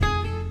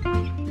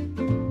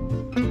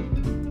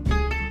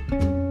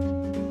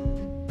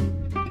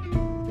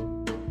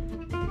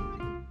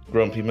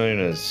Grumpy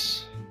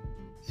Mooners.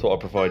 Thought I'd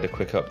provide a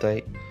quick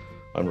update.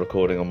 I'm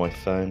recording on my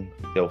phone,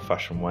 the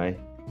old-fashioned way.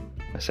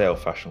 I say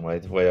old-fashioned way,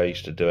 the way I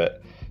used to do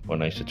it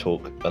when I used to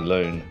talk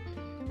alone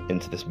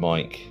into this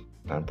mic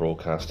and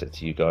broadcast it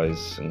to you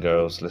guys and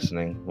girls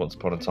listening once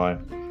upon a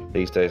time.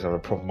 These days I have a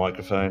proper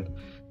microphone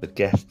with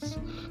guests.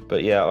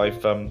 But yeah,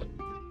 I've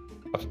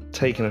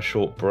taken a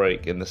short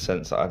break in the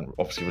sense that I haven't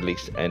obviously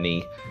released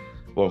any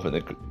one for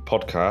the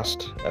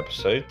podcast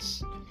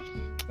episodes,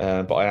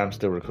 but I am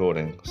still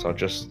recording, so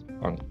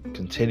I'm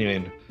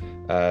continuing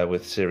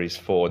with series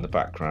 4 in the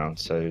background,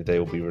 so they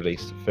will be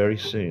released very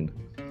soon.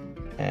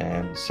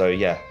 So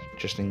yeah,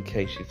 just in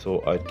case you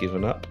thought I'd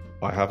given up,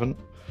 I haven't.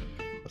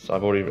 So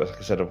I've already, like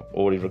I said, I've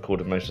already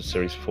recorded most of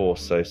series 4,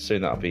 so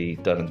soon that'll be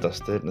done and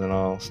dusted, and then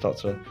I'll start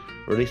to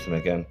release them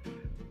again.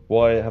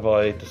 Why have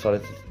I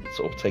decided to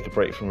sort of take a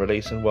break from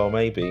releasing? Well,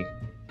 maybe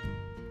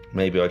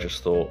I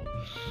just thought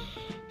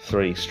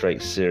 3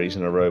 straight series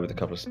in a row with a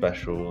couple of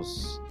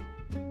specials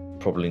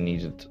probably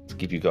needed to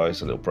give you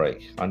guys a little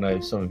break. I know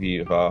some of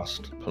you have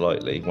asked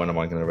politely, when am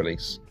I going to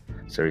release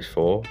series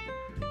 4?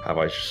 Have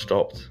I just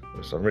stopped?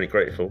 So I'm really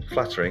grateful,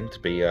 flattering to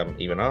be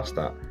even asked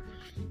that.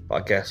 But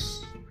I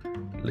guess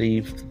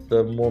leave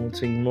them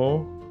wanting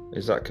more.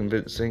 Is that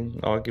convincing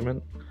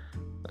argument?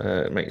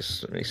 It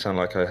makes me sound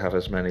like I have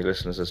as many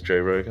listeners as Joe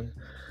Rogan,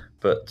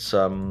 but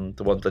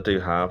the ones I do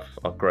have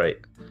are great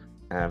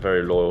and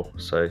very loyal,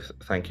 so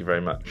thank you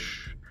very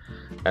much.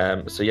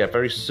 So yeah,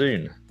 very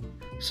soon,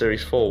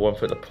 Series 4, One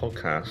Foot the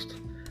Podcast,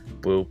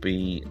 will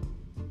be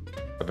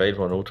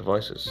available on all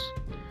devices.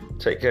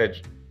 Take care.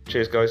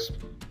 Cheers, guys.